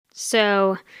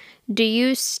So, do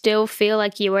you still feel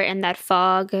like you were in that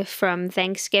fog from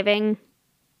Thanksgiving?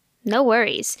 No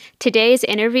worries. Today's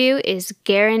interview is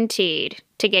guaranteed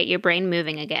to get your brain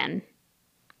moving again.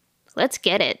 Let's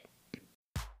get it.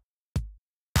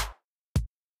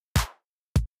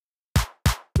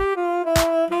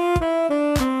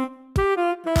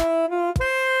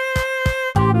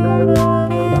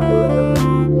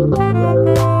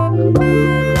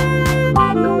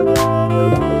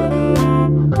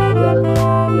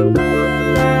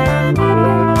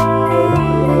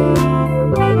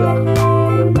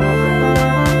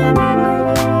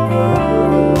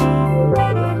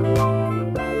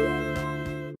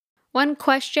 One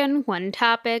question, one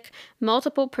topic,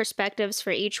 multiple perspectives for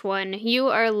each one. You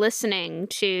are listening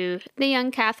to the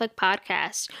Young Catholic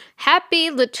Podcast.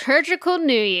 Happy Liturgical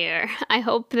New Year! I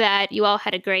hope that you all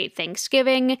had a great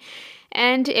Thanksgiving.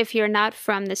 And if you're not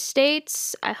from the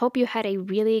States, I hope you had a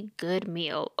really good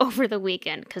meal over the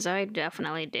weekend, because I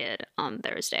definitely did on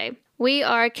Thursday. We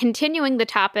are continuing the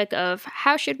topic of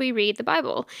how should we read the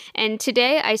Bible, and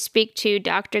today I speak to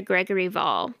Dr. Gregory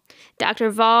Voll. Dr.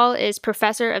 Voll is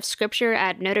professor of scripture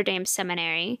at Notre Dame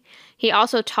Seminary. He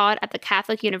also taught at the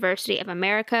Catholic University of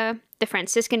America, the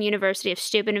Franciscan University of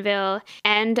Steubenville,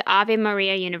 and Ave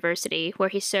Maria University, where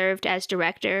he served as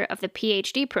director of the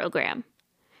PhD program.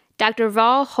 Dr.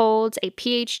 Voll holds a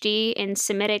PhD in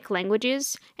Semitic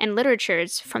languages and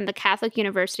literatures from the Catholic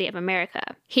University of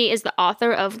America. He is the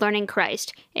author of Learning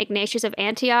Christ, Ignatius of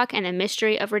Antioch and the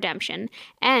Mystery of Redemption,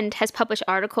 and has published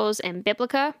articles in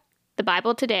Biblica, The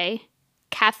Bible Today,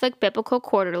 Catholic Biblical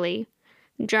Quarterly,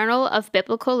 Journal of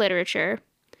Biblical Literature,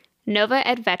 Nova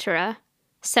et Vetera,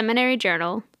 Seminary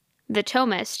Journal, The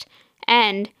Thomist,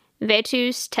 and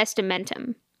Vetus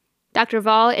Testamentum. Dr.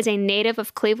 Voll is a native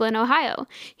of Cleveland, Ohio.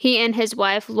 He and his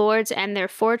wife, Lourdes, and their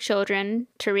 4 children,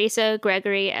 Teresa,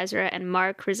 Gregory, Ezra, and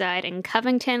Mark, reside in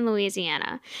Covington,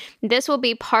 Louisiana. This will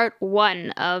be part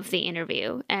 1 of the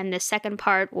interview, and the second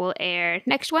part will air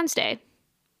next Wednesday.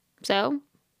 So,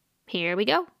 here we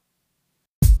go.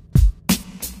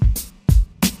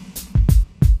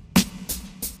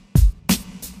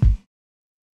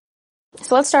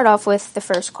 So let's start off with the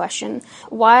first question.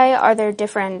 Why are there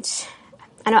different...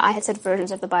 I know I had said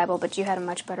versions of the Bible, but you had a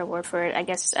much better word for it, I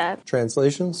guess.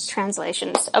 Translations?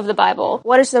 Translations of the Bible.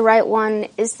 What is the right one?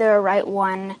 Is there a right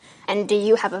one? And do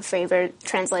you have a favorite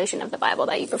translation of the Bible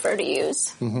that you prefer to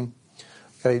use? Mm-hmm.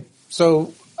 Okay,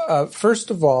 so first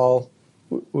of all,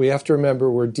 we have to remember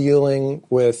we're dealing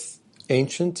with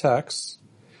ancient texts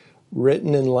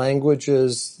written in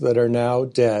languages that are now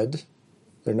dead.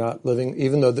 They're not living,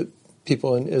 even though the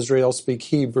people in Israel speak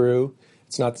Hebrew,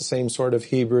 it's not the same sort of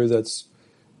Hebrew that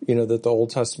the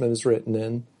Old Testament is written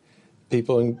in.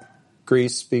 People in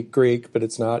Greece speak Greek, but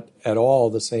it's not at all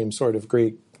the same sort of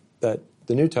Greek that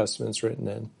the New Testament is written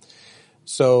in.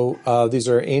 So these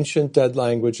are ancient dead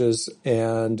languages,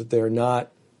 and they're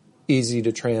not easy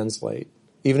to translate.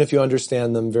 Even if you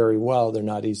understand them very well, they're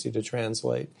not easy to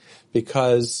translate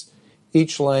because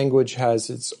each language has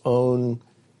its own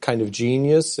kind of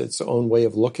genius, its own way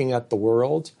of looking at the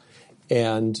world,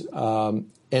 and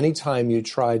anytime you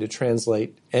try to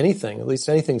translate anything, at least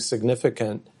anything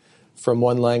significant, from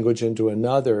one language into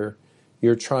another,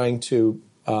 you're trying to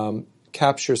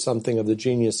capture something of the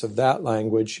genius of that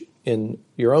language in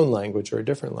your own language or a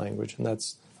different language, and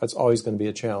that's always going to be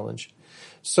a challenge.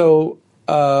 So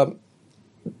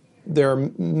there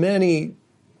are many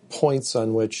points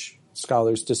on which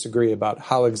scholars disagree about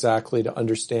how exactly to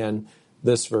understand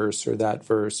this verse or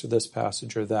this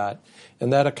passage or that,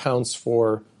 and that accounts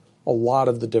for a lot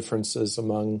of the differences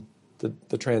among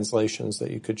the translations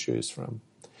that you could choose from.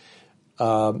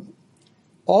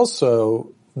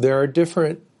 Also, there are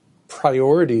different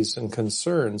priorities and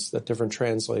concerns that different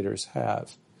translators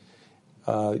have.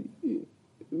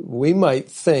 We might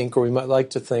think, or we might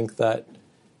like to think, that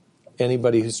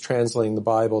anybody who's translating the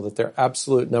Bible, that their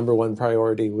absolute number one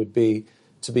priority would be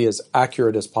to be as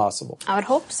accurate as possible. I would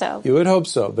hope so. You would hope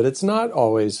so, but it's not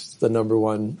always the number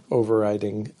one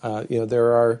overriding.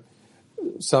 There are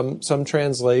some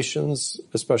translations,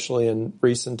 especially in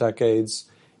recent decades,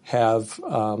 have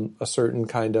a certain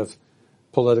kind of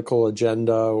political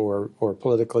agenda or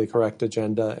politically correct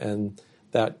agenda, and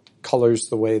that colors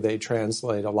the way they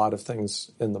translate a lot of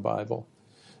things in the Bible.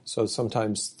 So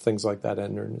sometimes things like that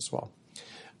enter in as well.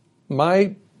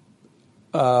 My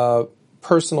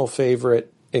personal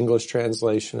favorite English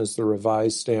translation is the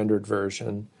Revised Standard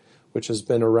Version, which has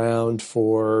been around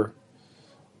for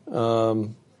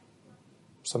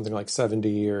something like 70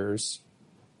 years.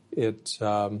 It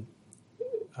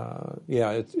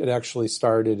actually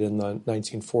started in the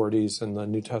 1940s, and the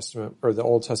New Testament or the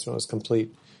Old Testament was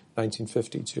complete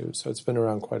 1952. So it's been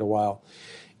around quite a while.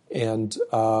 And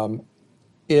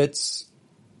it's,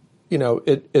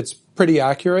 it's pretty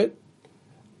accurate,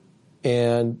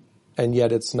 and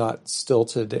yet it's not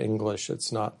stilted English.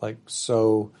 It's not like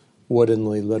so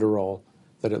woodenly literal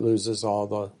that it loses all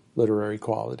the literary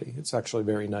quality. It's actually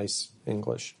very nice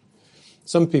English.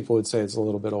 Some people would say it's a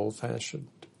little bit old-fashioned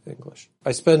English.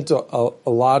 I spent a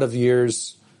lot of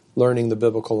years learning the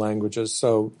biblical languages,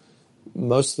 so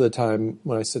most of the time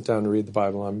when I sit down to read the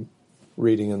Bible, I'm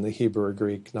reading in the Hebrew or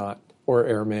Greek, or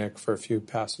Aramaic for a few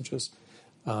passages,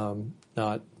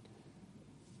 not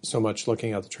so much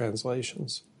looking at the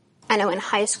translations. I know in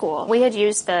high school we had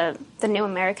used the New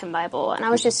American Bible, and I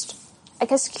was just, I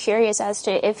guess, curious as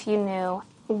to if you knew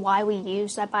why we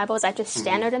use that Bible. Is that just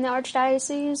standard in the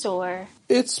Archdiocese, or?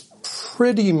 It's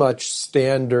pretty much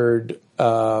standard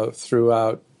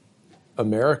throughout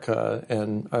America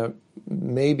and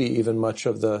maybe even much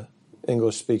of the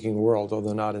English-speaking world,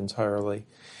 although not entirely.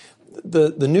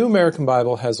 The New American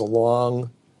Bible has a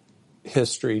long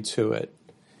history to it.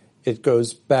 It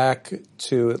goes back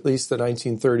to at least the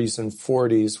 1930s and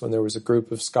 40s when there was a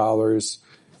group of scholars,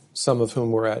 some of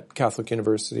whom were at Catholic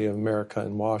University of America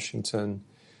in Washington,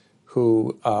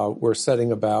 who were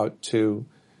setting about to,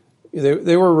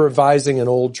 they were revising an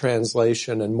old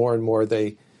translation, and more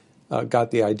they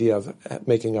got the idea of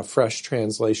making a fresh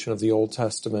translation of the Old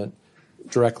Testament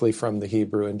directly from the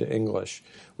Hebrew into English,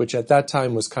 which at that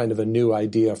time was kind of a new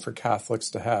idea for Catholics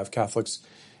to have. Catholics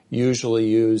usually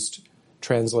used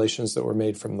translations that were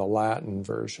made from the Latin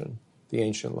version, the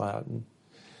ancient Latin.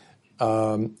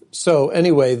 So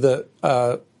anyway,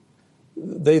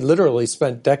 they literally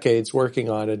spent decades working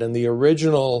on it, and the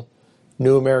original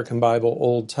New American Bible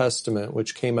Old Testament,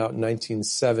 which came out in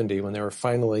 1970 when they were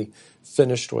finally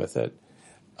finished with it,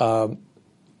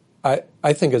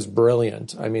 I think is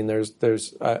brilliant. I mean,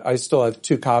 I still have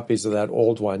 2 copies of that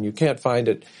old one. You can't find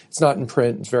it. It's not in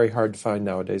print. It's very hard to find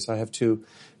nowadays. I have 2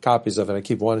 copies of it. I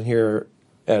keep one here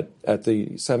at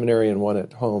the seminary and one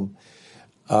at home.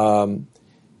 And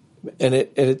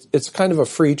it's kind of a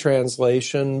free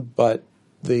translation, but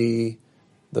the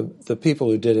people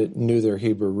who did it knew their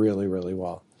Hebrew really, really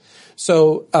well.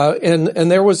 So, and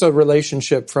there was a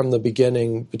relationship from the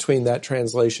beginning between that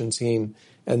translation team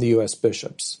and the U.S.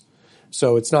 bishops.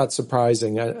 So it's not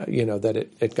surprising, that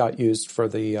it got used for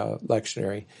the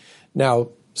lectionary. Now,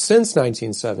 since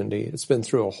 1970, it's been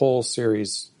through a whole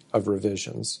series of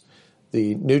revisions.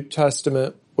 The New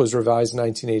Testament was revised in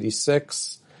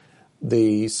 1986.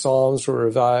 The Psalms were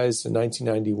revised in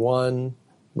 1991.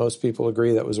 Most people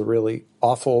agree that was a really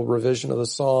awful revision of the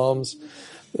Psalms.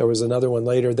 There was another one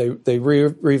later. They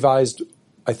revised,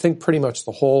 I think, pretty much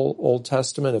the whole Old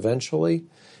Testament eventually.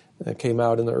 It came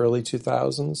out in the early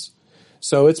 2000s.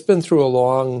 So it's been through a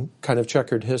long kind of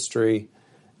checkered history.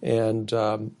 And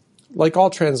like all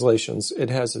translations, it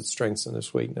has its strengths and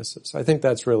its weaknesses. I think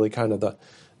that's really kind of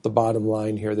the bottom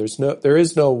line here. There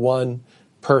is no one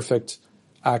perfect,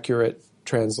 accurate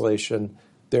translation.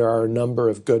 There are a number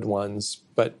of good ones,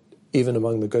 but even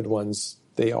among the good ones,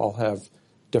 they all have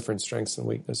different strengths and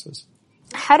weaknesses.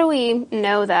 How do we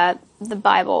know that the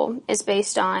Bible is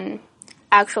based on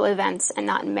actual events and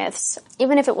not myths?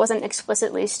 Even if it wasn't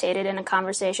explicitly stated in a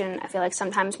conversation, I feel like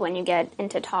sometimes when you get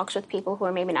into talks with people who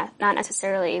are maybe not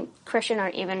necessarily Christian or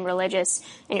even religious,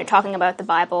 and you're talking about the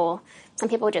Bible, some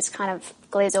people just kind of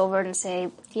glaze over it and say,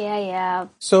 yeah.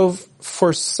 So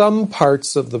for some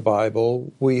parts of the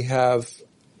Bible, we have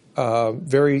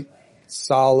very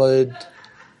solid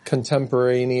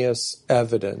contemporaneous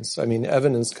evidence. I mean,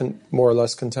 evidence more or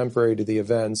less contemporary to the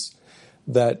events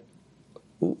that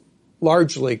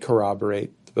largely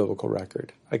corroborate the biblical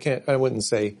record. I wouldn't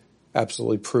say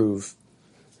absolutely prove,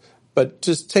 but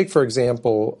just take, for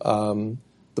example,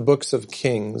 the books of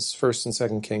Kings, 1st and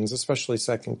 2nd Kings, especially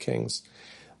 2nd Kings.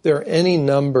 There are any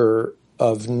number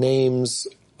of names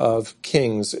of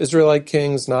kings, Israelite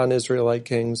kings, non-Israelite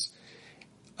kings,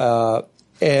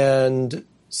 and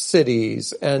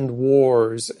cities and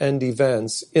wars and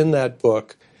events in that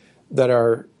book that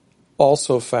are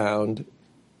also found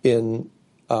in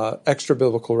extra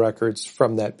biblical records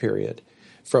from that period,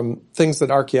 from things that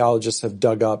archaeologists have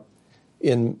dug up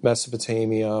in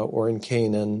Mesopotamia or in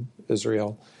Canaan,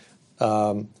 Israel,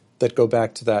 that go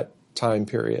back to that time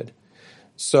period.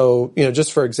 So,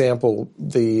 just for example,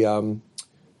 the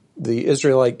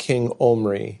Israelite king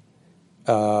Omri,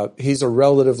 he's a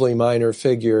relatively minor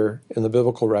figure in the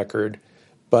biblical record,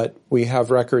 but we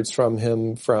have records from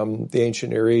him from the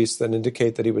ancient Near East that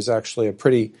indicate that he was actually a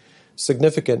pretty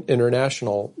significant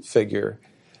international figure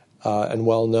and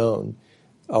well known.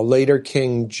 a later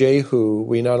king, Jehu,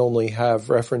 we not only have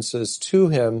references to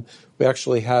him, we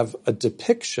actually have a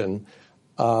depiction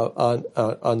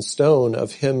on stone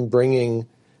of him bringing,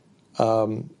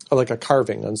 like a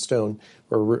carving on stone,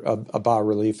 or a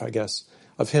bas-relief, I guess,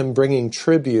 of him bringing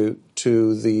tribute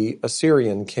to the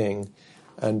Assyrian king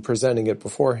and presenting it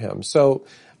before him. So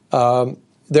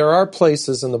there are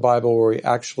places in the Bible where we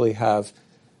actually have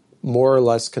more or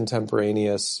less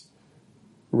contemporaneous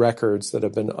records that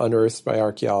have been unearthed by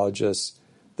archaeologists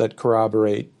that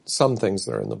corroborate some things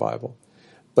that are in the Bible.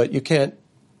 But you can't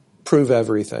prove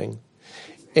everything.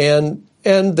 And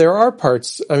there are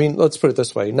parts, I mean, let's put it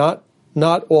this way, not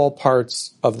all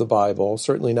parts of the Bible,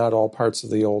 certainly not all parts of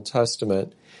the Old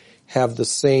Testament, have the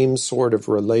same sort of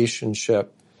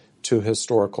relationship to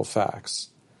historical facts.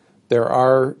 There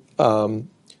are,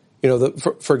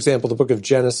 for example, the book of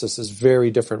Genesis is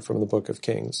very different from the book of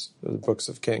Kings, the books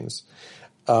of Kings.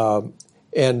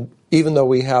 And even though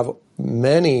we have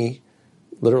many,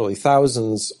 literally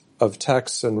thousands of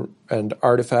texts and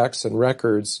artifacts and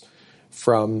records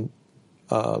from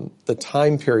the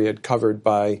time period covered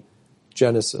by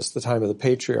Genesis, the time of the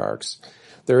patriarchs,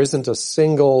 there isn't a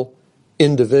single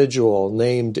individual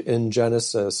named in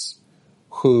Genesis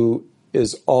who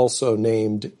is also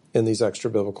named in these extra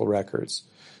biblical records.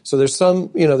 So there's some,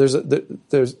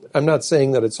 there's I'm not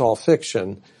saying that it's all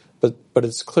fiction, but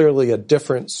it's clearly a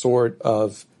different sort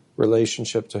of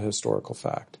relationship to historical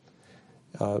fact.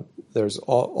 There's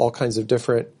all kinds of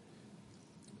different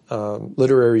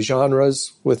literary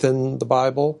genres within the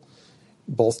Bible,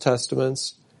 both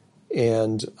Testaments,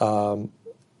 and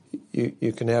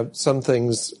you can have some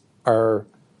things are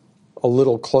a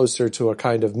little closer to a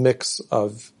kind of mix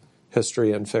of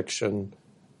history and fiction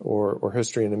or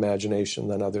history and imagination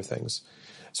than other things.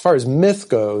 As far as myth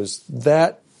goes,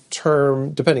 that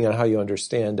term, depending on how you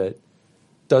understand it,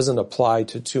 doesn't apply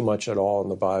to too much at all in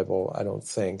the Bible, I don't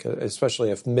think,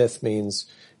 especially if myth means,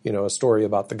 a story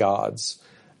about the gods.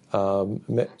 One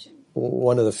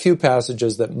of the few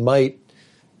passages that might,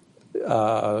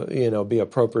 be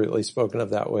appropriately spoken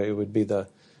of that way would be the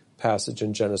passage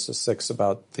in Genesis 6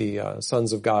 about the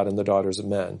sons of God and the daughters of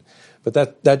men.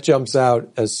 But that jumps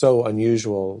out as so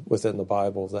unusual within the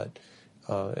Bible that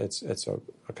it's a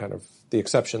kind of the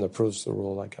exception that proves the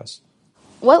rule, I guess.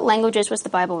 What languages was the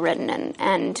Bible written in,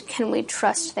 and can we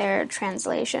trust their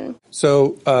translation?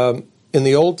 So in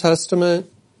the Old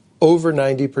Testament, over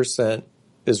 90%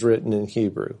 is written in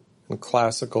Hebrew, in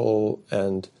classical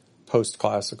and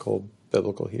post-classical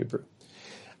biblical Hebrew.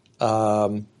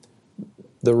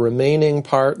 The remaining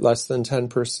part, less than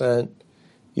 10%,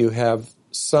 you have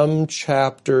some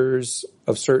chapters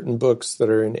of certain books that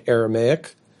are in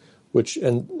Aramaic, which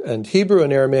and Hebrew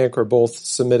and Aramaic are both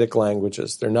Semitic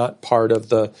languages. They're not part of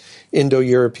the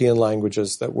Indo-European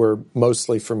languages that we're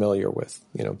mostly familiar with.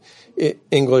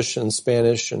 English and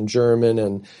Spanish and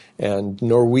German and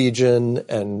Norwegian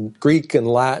and Greek and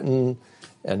Latin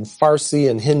and Farsi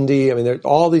and Hindi. I mean,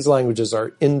 all these languages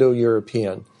are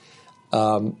Indo-European,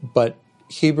 but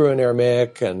Hebrew and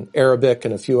Aramaic and Arabic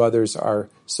and a few others are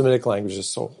Semitic languages,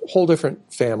 so a whole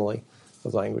different family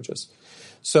of languages.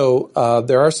 So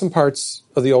there are some parts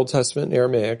of the Old Testament in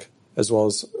Aramaic, as well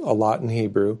as a lot in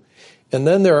Hebrew. And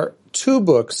then there are two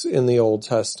books in the Old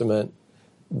Testament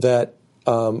that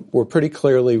were pretty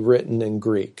clearly written in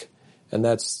Greek. And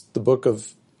that's the Book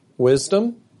of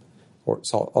Wisdom, or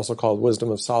it's also called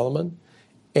Wisdom of Solomon,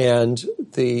 and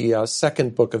the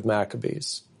second book of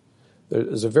Maccabees.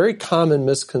 There's a very common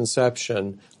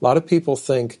misconception. A lot of people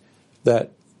think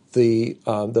that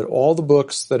that all the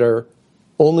books that are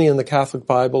only in the Catholic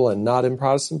Bible and not in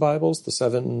Protestant Bibles, the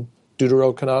 7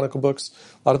 deuterocanonical books,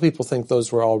 a lot of people think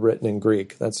those were all written in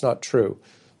Greek. That's not true.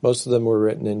 Most of them were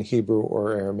written in Hebrew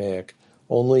or Aramaic.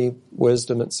 Only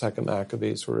Wisdom and 2nd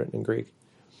Maccabees were written in Greek.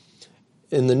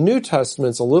 In the New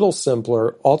Testament, it's a little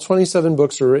simpler. All 27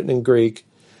 books are written in Greek,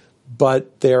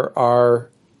 but there are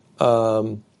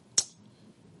a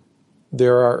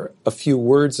few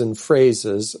words and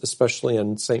phrases, especially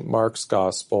in St. Mark's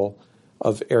Gospel,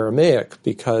 of Aramaic,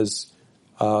 because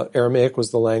Aramaic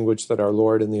was the language that our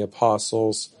Lord and the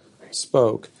apostles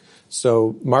spoke.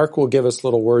 So Mark will give us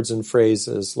little words and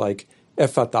phrases like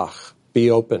Ephatach,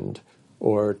 be opened,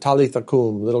 or Talitha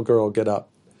kum, little girl, get up,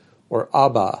 or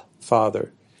Abba,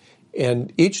 Father.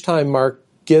 And each time Mark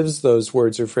gives those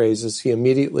words or phrases, he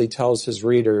immediately tells his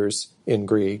readers in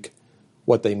Greek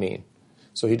what they mean.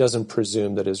 So he doesn't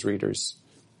presume that his readers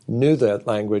knew that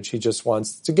language. He just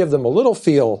wants to give them a little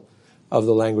feel of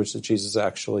the language that Jesus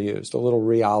actually used, a little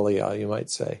realia, you might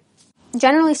say.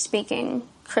 Generally speaking,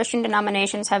 Christian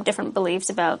denominations have different beliefs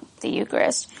about the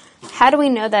Eucharist. How do we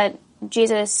know that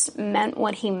Jesus meant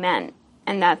what he meant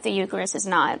and that the Eucharist is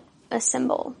not a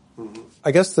symbol?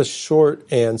 I guess the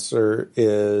short answer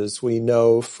is we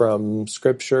know from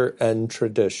Scripture and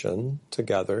tradition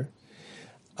together.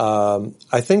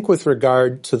 I think with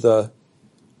regard to the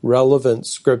relevant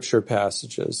Scripture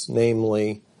passages,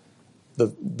 namely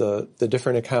the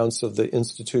different accounts of the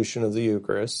institution of the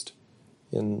Eucharist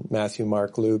in Matthew,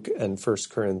 Mark, Luke, and 1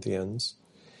 Corinthians,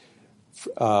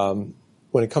 when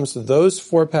it comes to those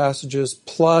four passages,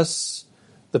 plus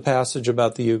the passage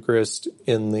about the Eucharist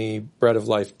in the Bread of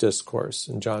Life discourse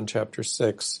in John chapter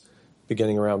 6,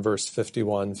 beginning around verse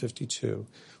 51, 52.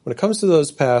 When it comes to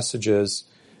those passages,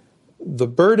 the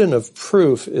burden of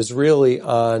proof is really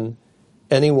on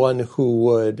anyone who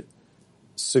would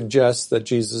suggest that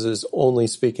Jesus is only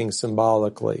speaking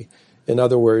symbolically. In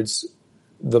other words,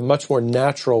 the much more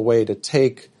natural way to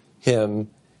take him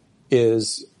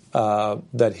is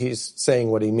that he's saying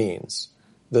what he means.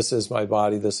 This is my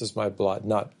body, this is my blood,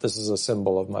 not this is a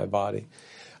symbol of my body.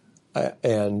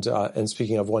 And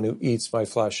speaking of one who eats my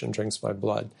flesh and drinks my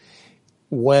blood.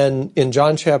 When in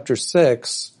John chapter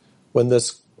 6,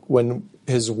 when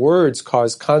his words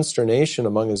cause consternation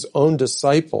among his own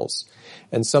disciples,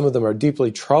 and some of them are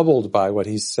deeply troubled by what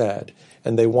he said,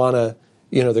 and they want to,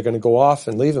 they're going to go off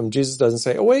and leave him. Jesus doesn't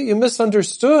say, "Oh wait, you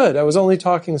misunderstood. I was only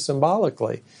talking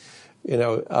symbolically."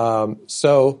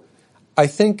 So I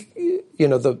think,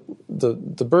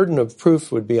 the burden of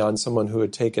proof would be on someone who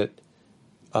would take it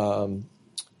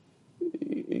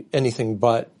anything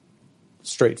but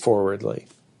straightforwardly.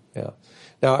 Yeah.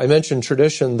 Now, I mentioned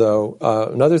tradition, though.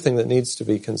 Another thing that needs to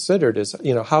be considered is,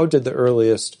 how did the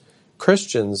earliest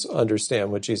Christians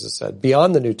understand what Jesus said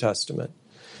beyond the New Testament?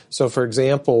 So, for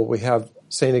example, we have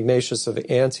St. Ignatius of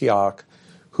Antioch,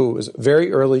 who was a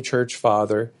very early church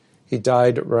father. He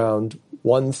died around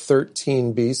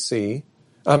 113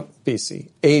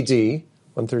 AD,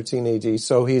 113 AD.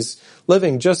 So he's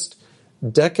living just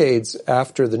decades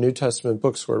after the New Testament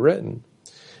books were written.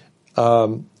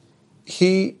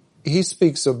 He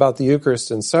speaks about the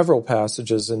Eucharist in several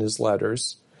passages in his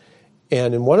letters.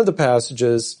 And in one of the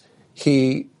passages,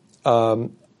 he's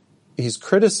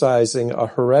criticizing a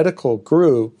heretical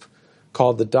group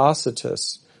called the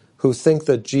Docetists, who think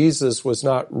that Jesus was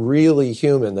not really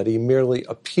human, that he merely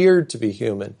appeared to be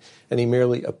human, and he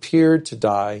merely appeared to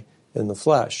die in the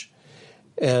flesh.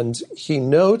 And he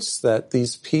notes that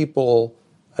these people,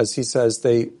 as he says,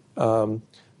 they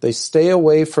stay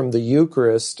away from the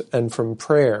Eucharist and from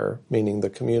prayer, meaning the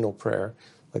communal prayer,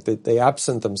 like they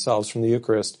absent themselves from the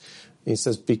Eucharist. He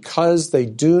says, because they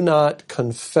do not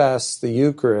confess the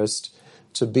Eucharist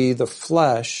to be the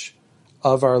flesh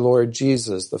of our Lord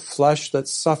Jesus, the flesh that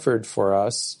suffered for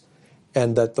us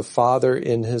and that the Father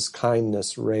in his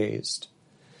kindness raised.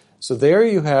 So there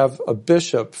you have a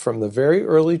bishop from the very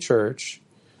early church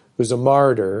who's a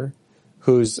martyr,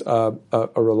 who's a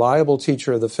reliable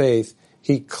teacher of the faith.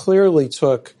 He clearly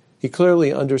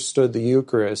understood the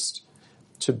Eucharist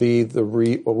to be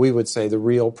what we would say the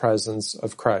real presence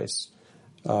of Christ,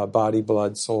 body,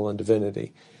 blood, soul, and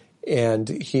divinity. And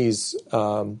he's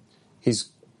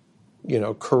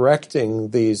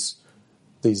correcting these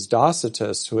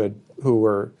Docetists who had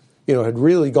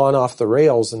really gone off the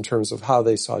rails in terms of how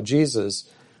they saw Jesus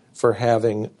for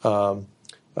having a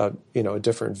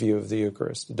different view of the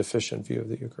Eucharist, a deficient view of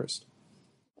the Eucharist.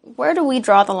 Where do we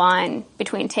draw the line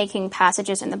between taking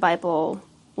passages in the Bible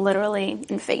literally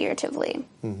and figuratively?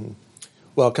 Mm-hmm.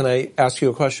 Well, can I ask you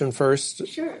a question first?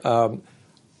 Sure.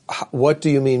 What do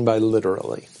you mean by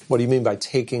literally? What do you mean by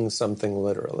taking something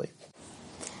literally?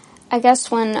 I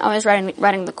guess when I was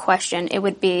writing the question, it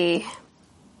would be,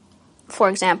 for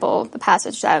example, the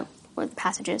passages that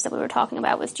we were talking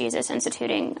about with Jesus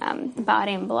instituting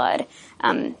body and blood,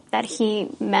 that he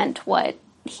meant what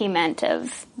he meant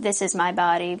of this is my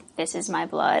body, this is my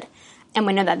blood. And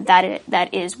we know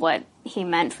that is what he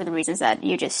meant for the reasons that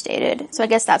you just stated. So I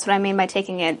guess that's what I mean by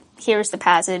taking it, here's the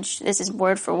passage, this is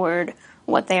word for word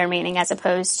what they are meaning, as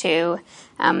opposed to,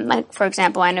 like, for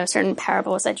example, I know certain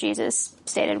parables that Jesus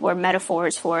stated were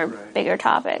metaphors for bigger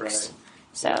topics.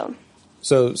 Right.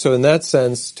 So in that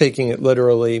sense, taking it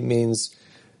literally means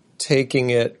taking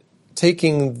the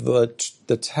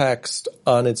text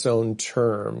on its own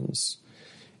terms.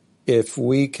 If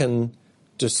we can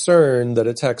discern that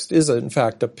a text is in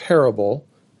fact a parable,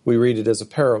 we read it as a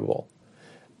parable.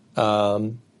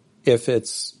 If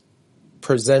it's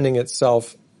presenting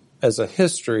itself as a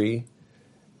history,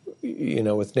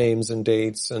 with names and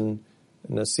dates and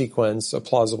a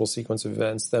plausible sequence of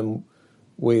events, then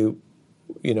we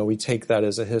take that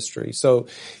as a history. So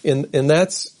in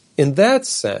that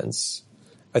sense,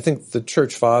 I think the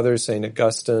church fathers, St.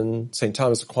 Augustine, St.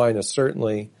 Thomas Aquinas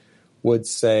certainly would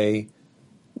say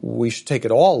we should take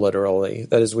it all literally.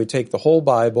 That is, we take the whole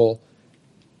Bible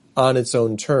on its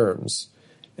own terms.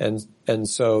 And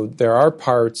so there are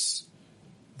parts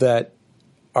that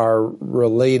are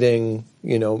relating,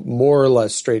 more or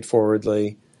less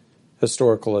straightforwardly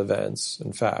historical events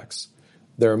and facts.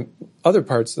 There are other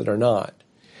parts that are not.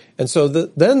 And so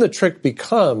then the trick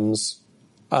becomes,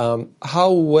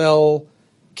 how well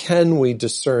can we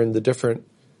discern the different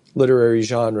literary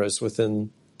genres within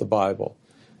the Bible?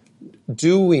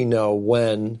 Do we know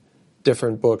when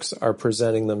different books are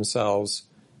presenting themselves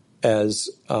as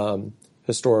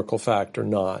historical fact or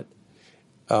not?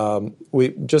 We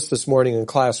just this morning in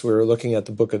class we were looking at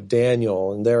the book of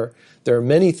Daniel, and there are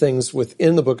many things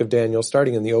within the book of Daniel,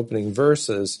 starting in the opening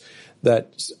verses,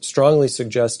 that strongly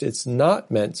suggest it's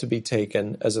not meant to be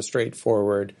taken as a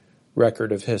straightforward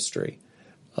record of history.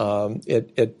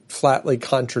 It flatly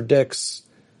contradicts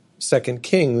 2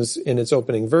 Kings in its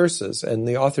opening verses, and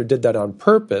the author did that on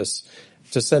purpose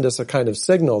to send us a kind of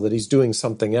signal that he's doing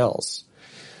something else.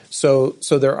 So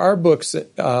there are books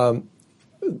that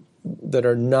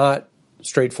are not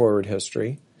straightforward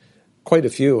history, quite a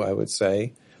few, I would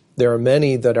say. There are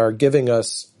many that are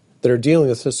dealing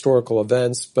with historical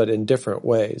events, but in different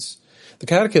ways. The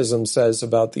Catechism says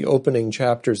about the opening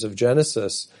chapters of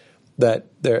Genesis that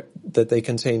they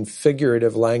contain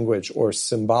figurative language or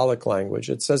symbolic language.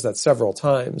 It says that several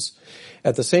times.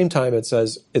 At the same time, it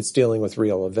says it's dealing with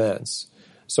real events.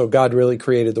 So God really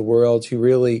created the world. He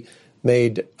really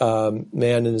made man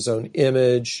in his own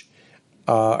image.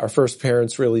 Our first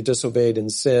parents really disobeyed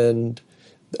and sinned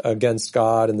against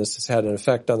God, and this has had an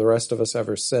effect on the rest of us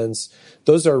ever since.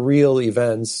 Those are real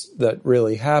events that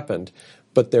really happened,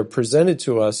 but they're presented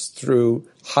to us through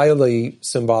highly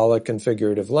symbolic and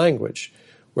figurative language,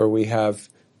 where we have,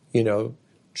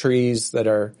 trees that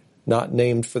are not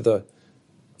named for the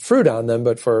fruit on them,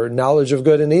 but for knowledge of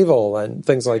good and evil and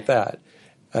things like that.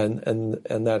 And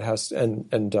that has,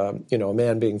 a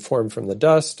man being formed from the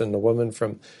dust and a woman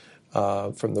from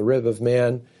the rib of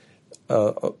man.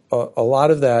 A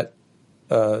lot of that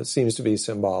seems to be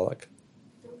symbolic,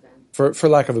 for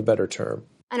lack of a better term.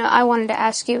 I know I wanted to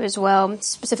ask you as well,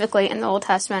 specifically in the Old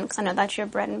Testament, because I know that's your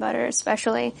bread and butter,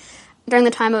 especially during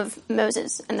the time of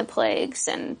Moses and the plagues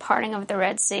and parting of the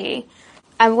Red Sea.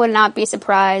 I would not be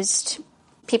surprised,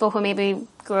 people who maybe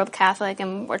grew up Catholic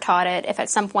and were taught it, if at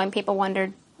some point people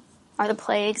wondered, are the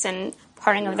plagues and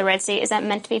parting of the Red Sea, is that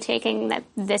meant to be taking that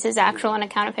this is actual an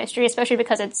account of history, especially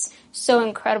because it's so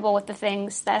incredible with the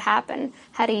things that happen?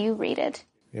 How do you read it?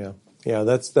 Yeah,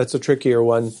 that's a trickier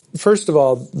one. First of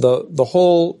all, the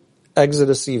whole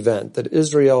Exodus event, that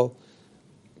Israel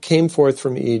came forth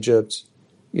from Egypt,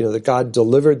 that God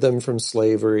delivered them from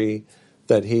slavery,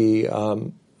 that he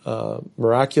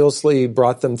miraculously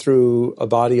brought them through a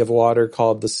body of water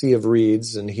called the Sea of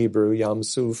Reeds, in Hebrew, Yam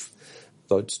Suf,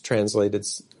 though it's translated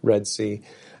Red Sea,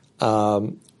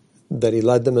 that he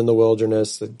led them in the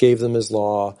wilderness, that gave them his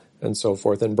law, and so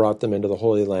forth, and brought them into the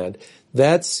Holy Land.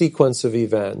 That sequence of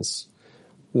events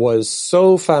was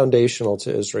so foundational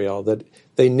to Israel that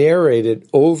they narrated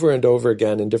over and over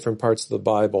again in different parts of the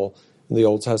Bible, in the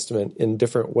Old Testament, in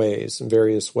different ways, in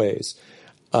various ways.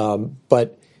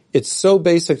 But it's so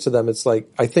basic to them, it's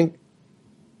like, I think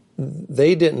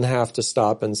they didn't have to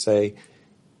stop and say,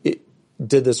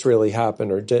 did this really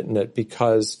happen or didn't it?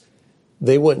 Because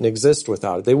they wouldn't exist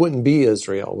without it. They wouldn't be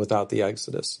Israel without the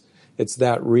Exodus. It's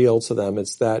that real to them.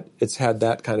 It's had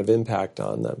that kind of impact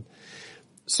on them.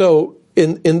 So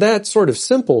in that sort of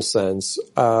simple sense,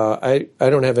 I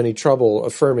don't have any trouble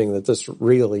affirming that this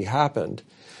really happened.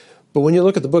 But when you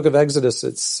look at the book of Exodus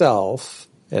itself,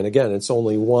 and again, it's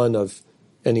only one of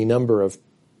any number of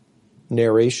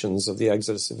narrations of the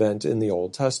Exodus event in the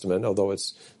Old Testament, although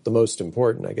it's the most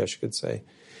important, I guess you could say.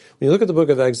 When you look at the book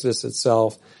of Exodus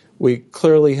itself, we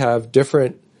clearly have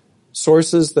different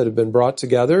sources that have been brought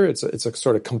together. It's a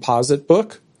sort of composite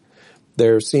book.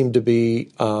 There seem to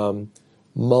be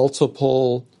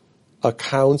multiple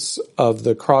accounts of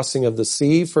the crossing of the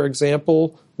sea, for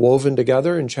example, woven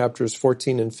together in chapters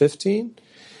 14 and 15.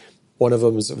 One of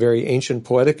them is a very ancient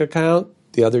poetic account.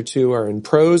 The other two are in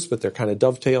prose, but they're kind of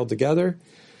dovetailed together.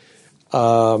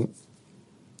 And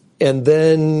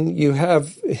then you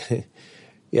have,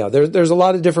 there's a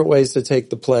lot of different ways to take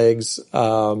the plagues.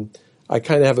 I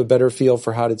kind of have a better feel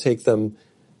for how to take them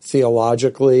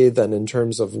theologically than in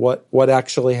terms of what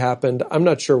actually happened. I'm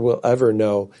not sure we'll ever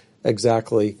know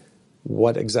exactly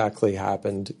what exactly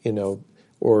happened,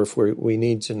 or if we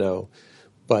need to know.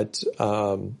 But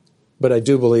I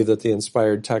do believe that the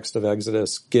inspired text of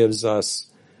Exodus gives us,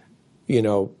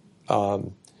 it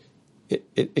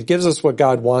gives us what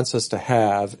God wants us to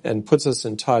have and puts us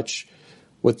in touch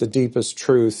with the deepest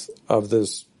truth of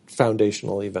those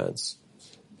foundational events.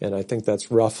 And I think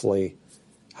that's roughly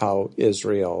how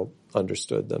Israel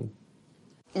understood them.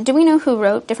 Do we know who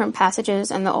wrote different passages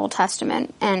in the Old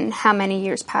Testament and how many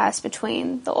years passed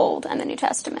between the Old and the New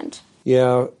Testament?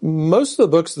 Yeah, most of the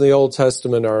books in the Old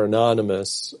Testament are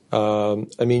anonymous.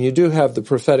 You do have the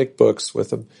prophetic books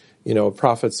with a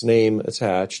prophet's name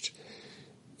attached.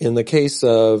 In the case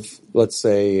of, let's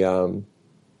say,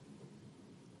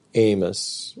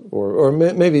 Amos, or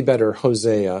maybe better,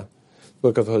 Hosea,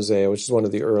 book of Hosea, which is one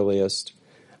of the earliest.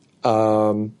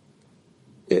 As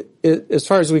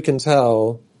far as we can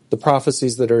tell, the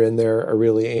prophecies that are in there are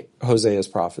really Hosea's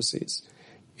prophecies.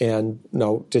 And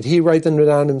no, did he write them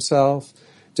down himself?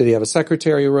 Did he have a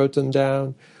secretary who wrote them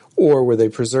down? Or were they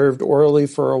preserved orally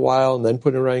for a while and then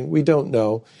put in writing? We don't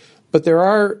know. But there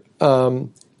are,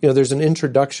 there's an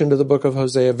introduction to the book of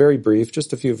Hosea, very brief,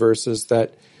 just a few verses,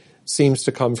 that seems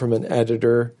to come from an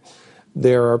editor.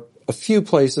 There are a few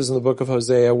places in the book of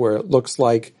Hosea where it looks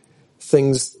like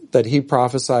things that he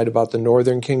prophesied about the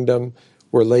northern kingdom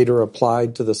were later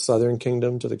applied to the southern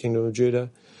kingdom, to the kingdom of Judah.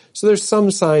 So there's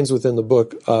some signs within the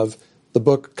book of the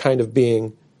book kind of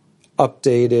being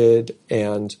updated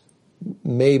and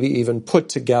maybe even put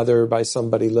together by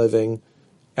somebody living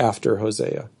after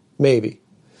Hosea. Maybe.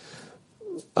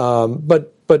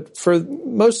 But for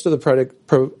most of the prophetic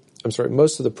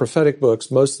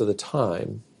books, most of the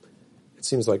time, it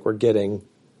seems like we're getting,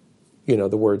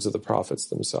 the words of the prophets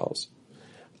themselves,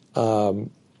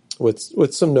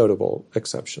 with some notable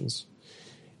exceptions.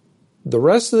 The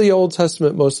rest of the Old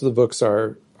Testament, most of the books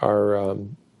are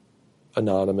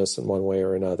anonymous in one way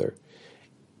or another.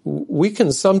 We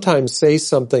can sometimes say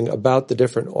something about the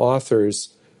different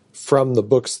authors from the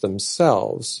books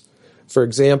themselves. For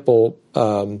example,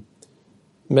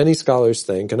 many scholars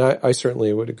think, and I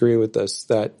certainly would agree with this,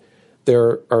 that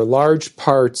there are large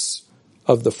parts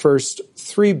of the first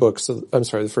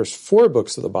the first 4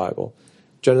 books of the Bible,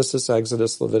 Genesis,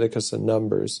 Exodus, Leviticus, and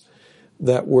Numbers,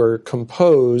 that were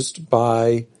composed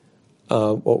by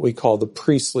what we call the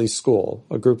priestly school,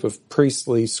 a group of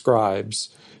priestly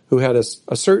scribes who had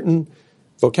a certain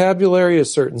vocabulary, a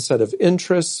certain set of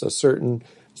interests, a certain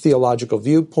theological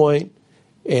viewpoint,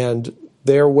 and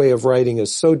their way of writing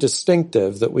is so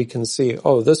distinctive that we can see,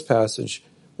 this passage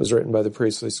was written by the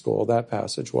priestly school, that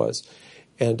passage was.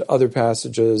 And other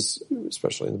passages,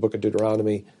 especially in the book of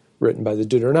Deuteronomy, written by the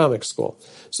Deuteronomic school.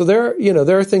 So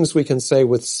there are things we can say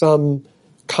with some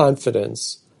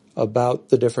confidence about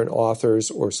the different authors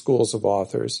or schools of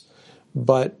authors.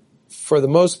 But for the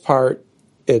most part,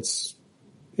 it's,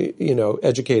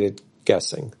 educated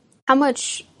guessing. How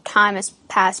much time has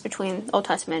passed between Old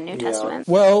Testament and New Testament?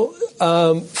 Well,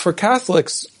 for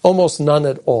Catholics, almost none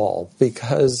at all,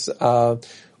 because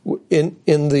in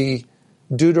the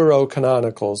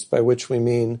Deuterocanonicals, by which we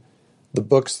mean the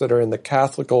books that are in the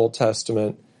Catholic Old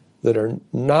Testament that are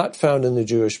not found in the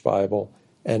Jewish Bible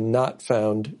and not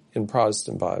found in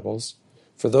Protestant Bibles,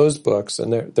 for those books,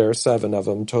 and there are 7 of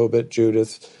them, Tobit,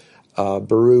 Judith,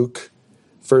 Baruch,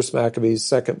 1st Maccabees,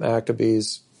 2nd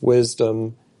Maccabees,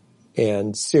 Wisdom,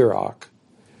 and Sirach.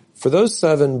 For those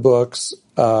 7 books,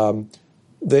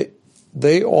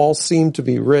 they all seem to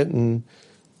be written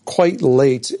quite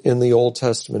late in the Old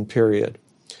Testament period.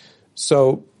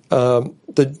 So the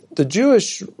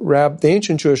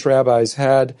ancient Jewish rabbis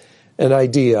had an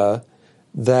idea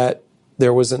that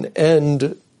there was an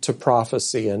end to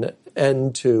prophecy, an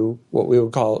end to what we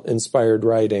would call inspired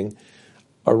writing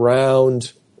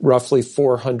around roughly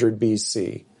 400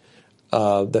 BC,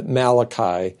 that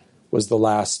Malachi was the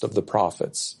last of the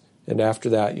prophets. And after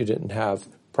that, you didn't have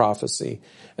prophecy.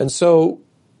 And so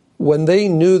when they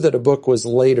knew that a book was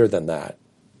later than that,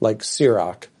 like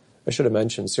Sirach, I should have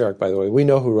mentioned Sirach, by the way. We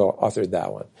know who authored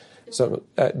that one. So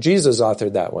Jesus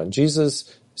authored that one.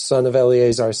 Jesus, son of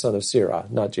Eleazar, son of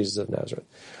Sirach, not Jesus of Nazareth.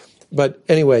 But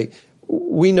anyway,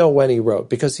 we know when he wrote,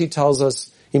 because he tells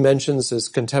us, he mentions his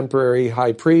contemporary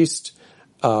high priest,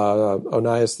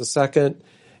 Onias II,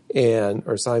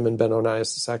 or Simon ben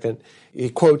Onias II. He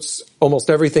quotes almost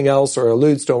everything else or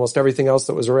alludes to almost everything else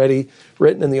that was already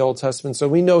written in the Old Testament. So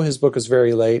we know his book is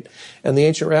very late, and the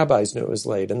ancient rabbis knew it was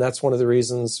late, and that's one of the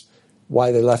reasons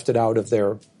why they left it out of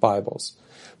their Bibles.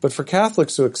 But for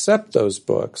Catholics who accept those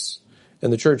books,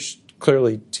 and the Church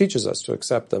clearly teaches us to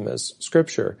accept them as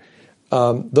Scripture,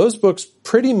 those books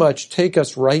pretty much take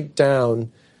us right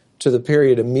down to the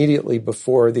period immediately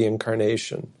before the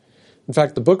Incarnation. In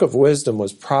fact, the Book of Wisdom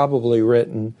was probably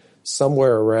written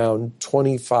somewhere around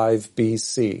 25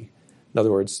 BC. In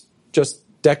other words, just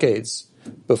decades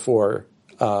before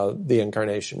the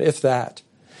Incarnation, if that.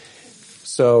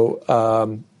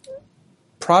 So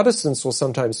Protestants will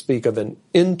sometimes speak of an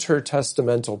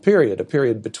intertestamental period, a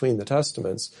period between the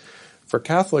testaments. For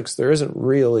Catholics, there isn't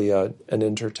really an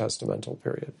intertestamental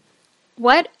period.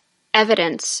 What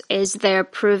evidence is there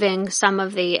proving some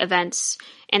of the events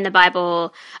in the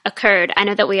Bible occurred? I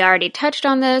know that we already touched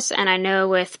on this, and I know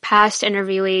with past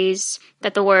interviewees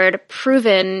that the word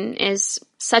proven is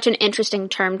such an interesting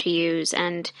term to use,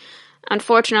 and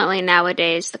unfortunately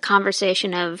nowadays the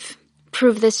conversation of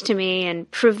prove this to me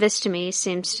and prove this to me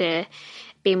seems to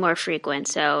be more frequent,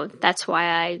 so that's why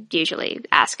I usually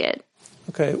ask it.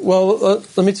 Okay, well,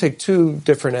 let me take two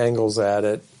different angles at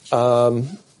it.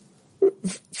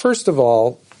 First of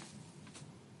all,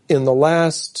 in the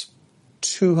last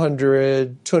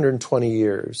 220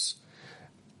 years,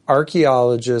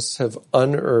 archaeologists have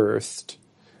unearthed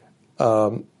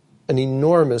an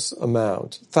enormous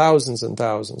amount, thousands and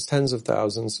thousands, tens of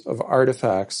thousands of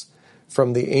artifacts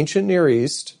from the ancient Near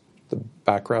East, the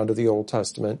background of the Old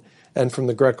Testament, and from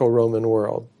the Greco-Roman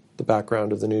world, the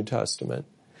background of the New Testament.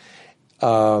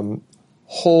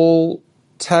 Whole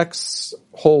texts,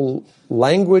 whole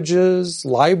languages,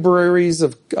 libraries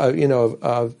of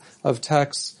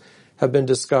texts have been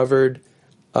discovered.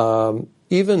 You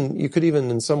could even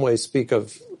in some ways speak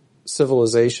of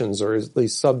civilizations, or at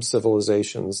least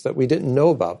sub-civilizations that we didn't know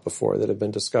about before that have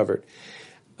been discovered.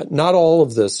 Not all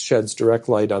of this sheds direct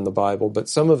light on the Bible, but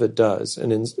some of it does.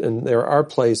 And there are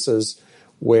places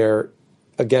where,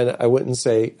 again, I wouldn't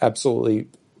say absolutely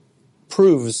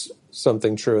proves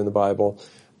something true in the Bible,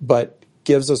 but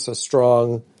gives us a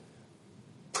strong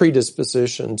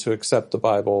predisposition to accept the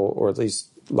Bible, or at least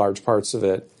large parts of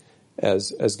it,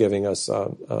 as giving us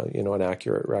an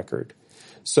accurate record.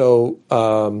 So,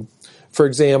 for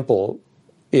example,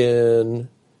 in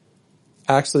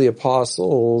Acts of the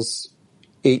Apostles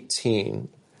 18,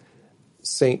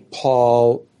 St.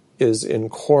 Paul is in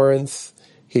Corinth.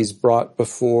 He's brought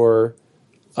before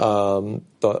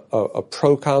a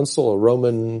proconsul, a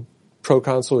Roman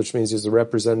proconsul, which means he's a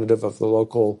representative of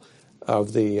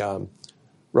the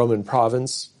Roman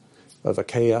province of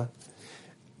Achaia,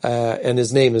 and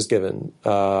his name is given,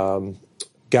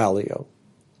 Gallio,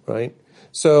 right?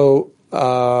 So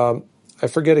I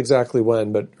forget exactly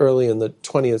when, but early in the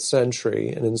 20th century,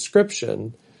 an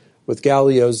inscription with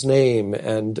Gallio's name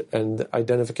and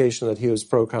identification that he was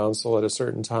proconsul at a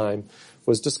certain time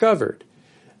was discovered.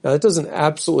 Now, that doesn't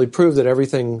absolutely prove that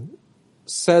everything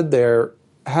said there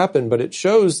happened, but it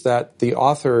shows that the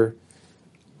author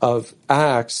of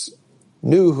Acts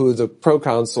knew who the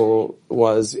proconsul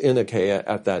was in Achaia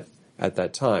at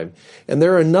that time. And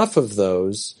there are enough of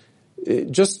those,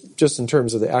 just in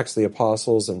terms of the Acts of the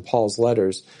Apostles and Paul's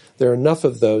letters, there are enough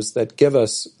of those that give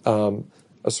us a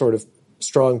sort of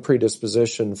strong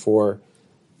predisposition for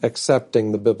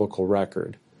accepting the biblical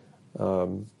record.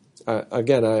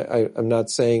 Again, I'm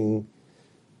not saying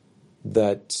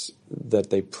that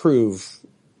they prove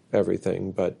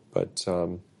everything, but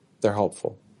they're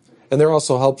helpful. And they're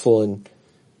also helpful in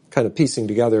kind of piecing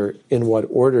together in what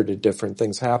order did different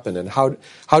things happen, and how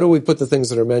do we put the things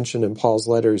that are mentioned in Paul's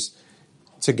letters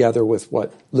together with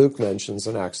what Luke mentions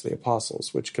in Acts of the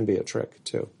Apostles, which can be a trick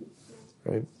too,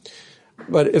 right?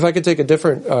 But if I could take a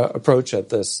different approach at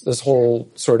this whole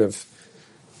sort of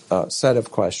set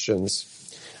of questions.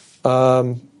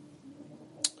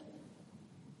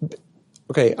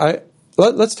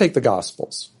 Let's take the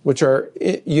Gospels, which are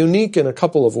unique in a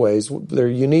couple of ways. They're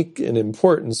unique in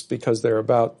importance because they're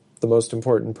about the most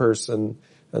important person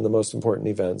and the most important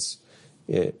events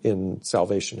in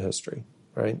salvation history,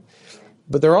 right?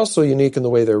 But they're also unique in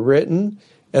the way they're written,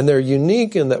 and they're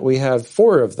unique in that we have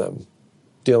 4 of them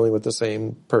dealing with the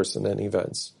same person and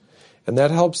events. And that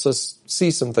helps us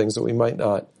see some things that we might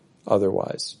not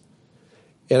otherwise.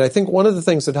 And I think one of the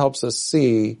things that helps us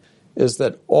see is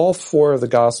that all 4 of the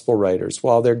gospel writers,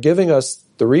 while they're giving us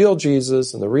the real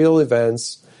Jesus and the real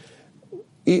events,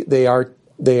 they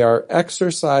are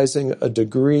exercising a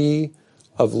degree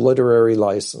of literary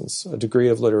license, a degree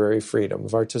of literary freedom,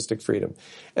 of artistic freedom.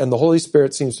 And the Holy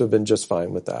Spirit seems to have been just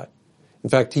fine with that. In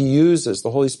fact, the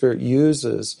Holy Spirit used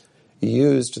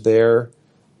their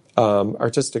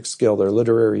artistic skill, their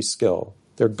literary skill.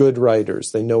 They're good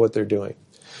writers. They know what they're doing.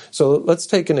 So let's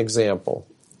take an example.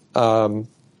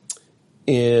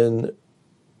 In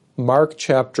Mark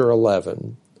chapter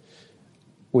 11,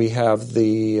 we have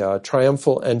the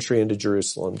triumphal entry into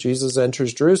Jerusalem. Jesus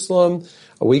enters Jerusalem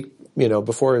a week,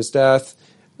 before his death,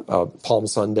 Palm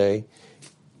Sunday,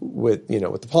 with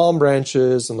the palm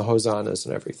branches and the hosannas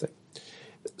and everything.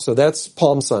 So that's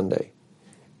Palm Sunday.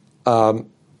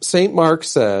 St. Mark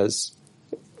says,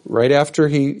 right after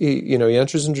he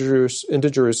enters into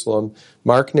Jerusalem,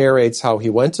 Mark narrates how he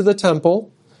went to the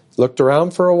temple, looked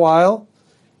around for a while,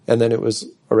 and then it was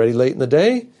already late in the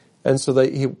day, and so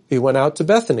he went out to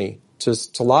Bethany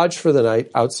to lodge for the night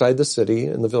outside the city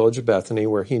in the village of Bethany,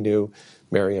 where he knew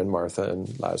Mary and Martha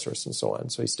and Lazarus and so on.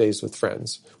 So he stays with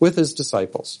friends, with his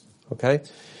disciples. Okay?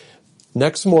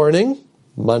 Next morning,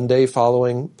 Monday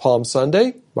following Palm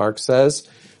Sunday, Mark says,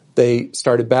 they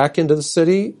started back into the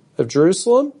city of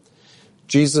Jerusalem.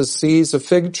 Jesus sees a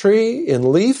fig tree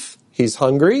in leaf. He's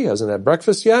hungry, hasn't had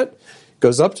breakfast yet,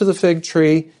 goes up to the fig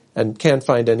tree and can't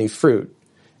find any fruit.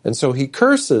 And so he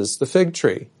curses the fig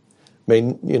tree. May,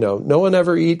 no one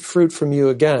ever eat fruit from you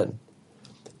again.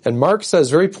 And Mark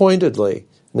says very pointedly,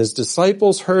 and his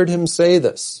disciples heard him say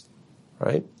this,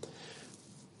 right?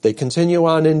 They continue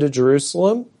on into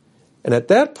Jerusalem, and at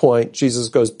that point, Jesus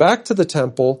goes back to the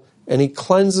temple, and he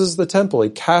cleanses the temple.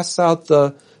 He casts out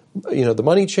the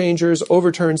money changers,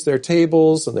 overturns their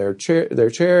tables and their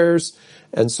chairs,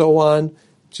 and so on.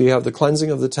 So you have the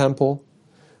cleansing of the temple.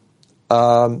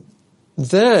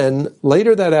 Then,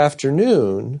 later that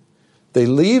afternoon, they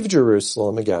leave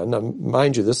Jerusalem again. Now,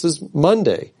 mind you, this is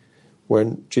Monday,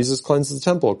 when Jesus cleansed the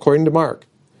temple, according to Mark.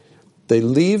 They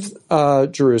leave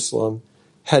Jerusalem,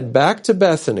 head back to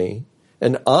Bethany,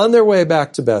 and on their way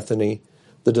back to Bethany,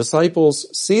 the disciples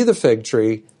see the fig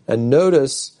tree and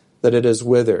notice that it is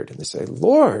withered. And they say,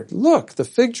 Lord, look, the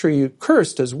fig tree you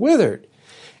cursed has withered.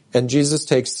 And Jesus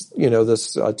takes,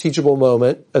 this teachable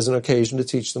moment as an occasion to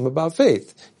teach them about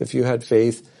faith. If you had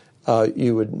faith,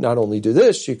 you would not only do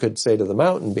this, you could say to the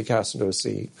mountain, be cast into a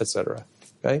sea, etc.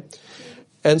 Okay?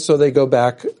 And so they go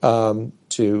back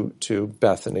to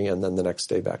Bethany, and then the next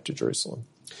day back to Jerusalem.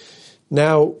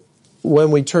 Now,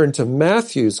 when we turn to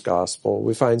Matthew's gospel,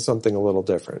 we find something a little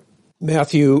different.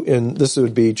 Matthew, this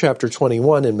would be chapter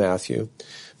 21 in Matthew.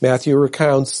 Matthew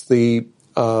recounts the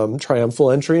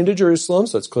triumphal entry into Jerusalem,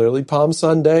 so it's clearly Palm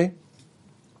Sunday.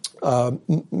 Some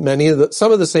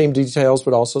of the same details,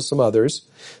 but also some others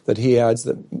that he adds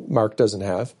that Mark doesn't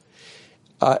have.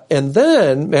 And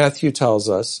then Matthew tells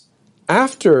us,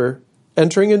 after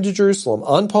entering into Jerusalem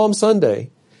on Palm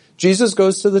Sunday, Jesus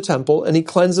goes to the temple and he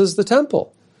cleanses the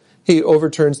temple. He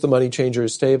overturns the money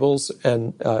changers' tables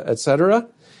and etc.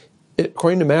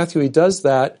 According to Matthew, he does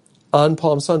that on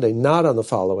Palm Sunday, not on the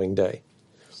following day.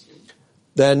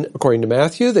 Then, according to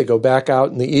Matthew, they go back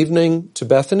out in the evening to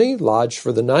Bethany, lodge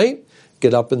for the night,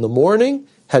 get up in the morning,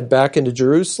 head back into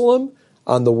Jerusalem.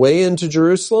 On the way into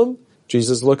Jerusalem,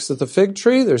 Jesus looks at the fig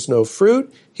tree. There's no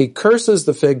fruit. He curses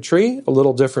the fig tree. A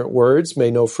little different words.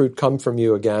 May no fruit come from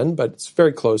you again, but it's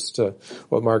very close to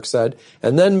what Mark said.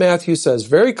 And then Matthew says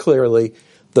very clearly,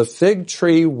 the fig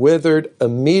tree withered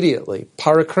immediately.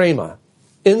 Parakrema.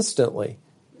 Instantly.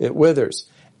 It withers.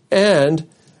 And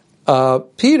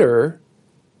Peter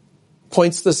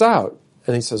points this out.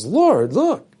 And he says, Lord,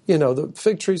 look, the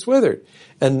fig tree's withered.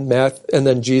 And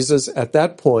then Jesus at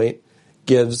that point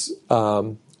gives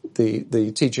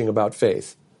the teaching about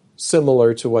faith,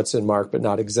 similar to what's in Mark, but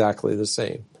not exactly the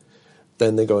same.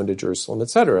 Then they go into Jerusalem,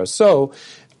 etc. So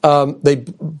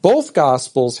both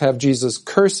Gospels have Jesus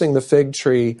cursing the fig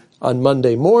tree on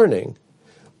Monday morning,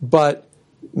 but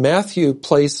Matthew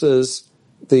places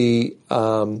the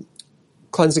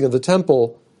cleansing of the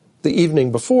temple the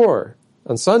evening before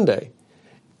on Sunday,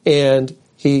 and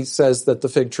he says that the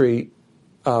fig tree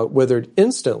withered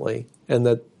instantly, and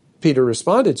that Peter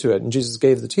responded to it, and Jesus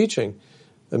gave the teaching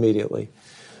immediately.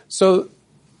 So,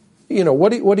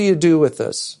 what do you do with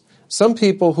this? Some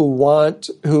people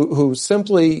who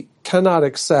simply cannot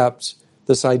accept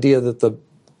this idea that the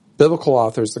biblical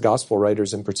authors, the gospel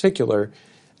writers in particular,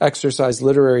 exercise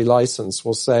literary license,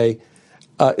 will say,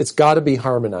 it's got to be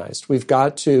harmonized. We've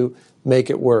got to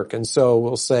make it work. And so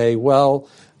we'll say, well,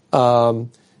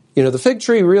 the fig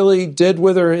tree really did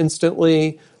wither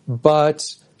instantly,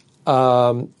 but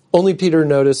only Peter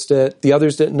noticed it. The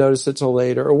others didn't notice it till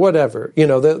later, or whatever.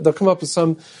 They'll come up with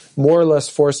some more or less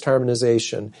forced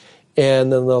harmonization.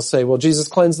 And then they'll say, well, Jesus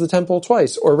cleansed the temple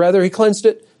twice, or rather he cleansed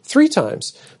it 3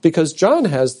 times, because John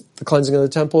has the cleansing of the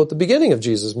temple at the beginning of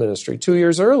Jesus' ministry, 2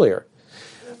 years earlier.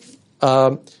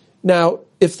 Now,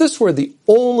 if this were the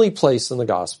only place in the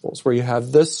Gospels where you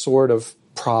have this sort of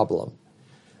problem,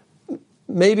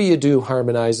 maybe you do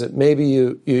harmonize it. Maybe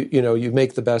you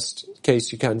make the best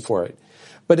case you can for it.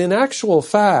 But in actual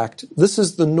fact, this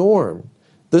is the norm,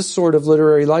 this sort of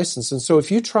literary license. And so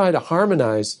if you try to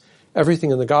harmonize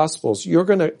everything in the Gospels, you're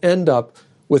going to end up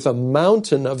with a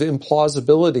mountain of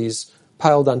implausibilities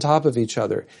piled on top of each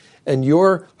other. And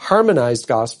your harmonized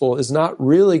gospel is not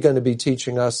really going to be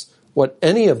teaching us what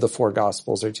any of the 4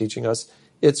 Gospels are teaching us.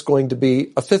 It's going to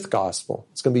be a 5th gospel.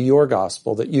 It's going to be your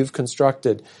gospel that you've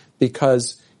constructed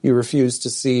because you refuse to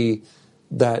see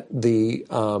that the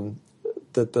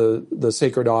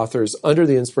sacred authors, under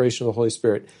the inspiration of the Holy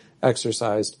Spirit,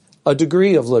 exercised a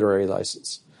degree of literary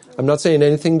license. I'm not saying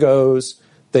anything goes.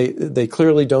 They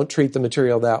clearly don't treat the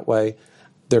material that way.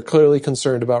 They're clearly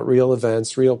concerned about real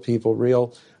events, real people,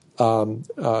 real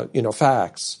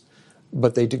facts.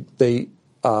 But they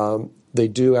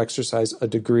do exercise a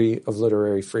degree of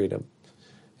literary freedom,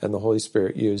 and the Holy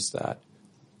Spirit used that.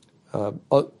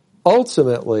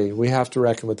 Ultimately, we have to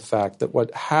reckon with the fact that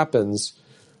what happens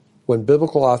when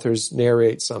biblical authors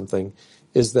narrate something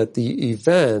is that the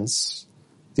events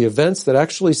that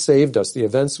actually saved us, the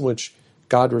events in which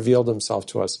God revealed himself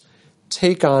to us,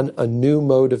 take on a new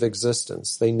mode of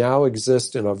existence. They now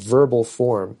exist in a verbal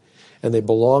form, and they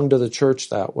belong to the church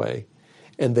that way.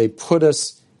 And they put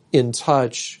us in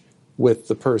touch with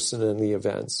the person and the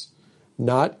events,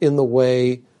 not in the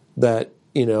way that,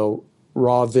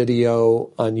 raw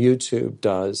video on YouTube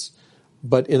does,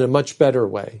 but in a much better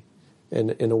way,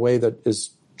 and in a way that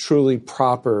is truly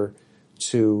proper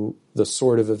to the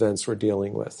sort of events we're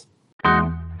dealing with.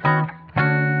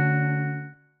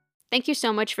 Thank you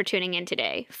so much for tuning in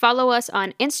today. Follow us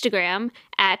on Instagram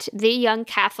at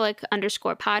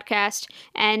 @theyoungcatholic_podcast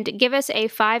and give us a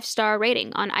 5-star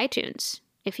rating on iTunes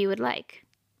if you would like.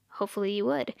 Hopefully you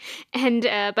would. And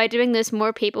by doing this,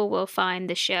 more people will find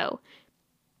the show.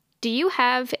 Do you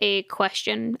have a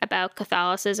question about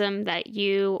Catholicism that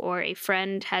you or a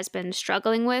friend has been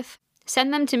struggling with?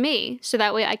 Send them to me so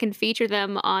that way I can feature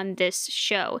them on this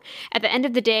show. At the end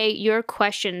of the day, your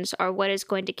questions are what is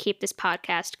going to keep this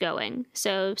podcast going.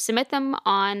 So submit them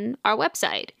on our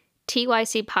website,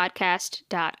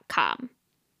 tycpodcast.com.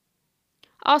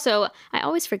 Also, I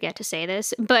always forget to say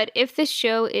this, but if this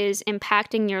show is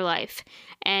impacting your life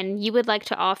and you would like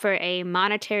to offer a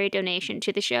monetary donation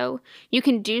to the show, you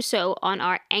can do so on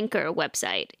our Anchor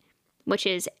website, which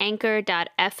is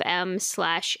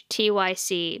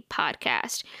anchor.fm/TYC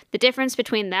podcast. The difference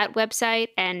between that website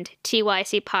and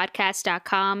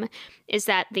tycpodcast.com is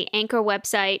that the Anchor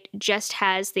website just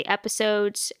has the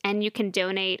episodes and you can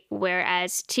donate,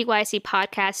 whereas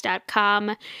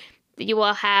tycpodcast.com, you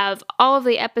will have all of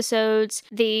the episodes,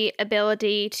 the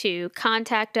ability to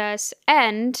contact us,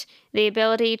 and the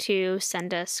ability to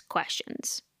send us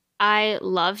questions. I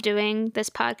love doing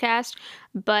this podcast,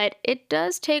 but it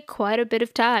does take quite a bit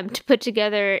of time to put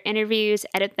together interviews,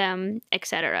 edit them,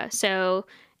 etc. So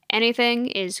anything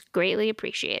is greatly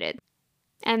appreciated.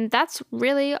 And that's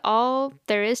really all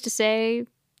there is to say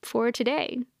for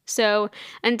today. So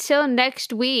until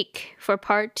next week for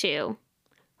part 2,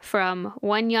 from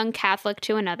one young Catholic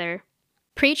to another,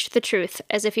 preach the truth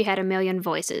as if you had a million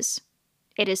voices.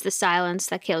 It is the silence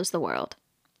that kills the world.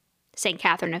 St.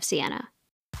 Catherine of Siena.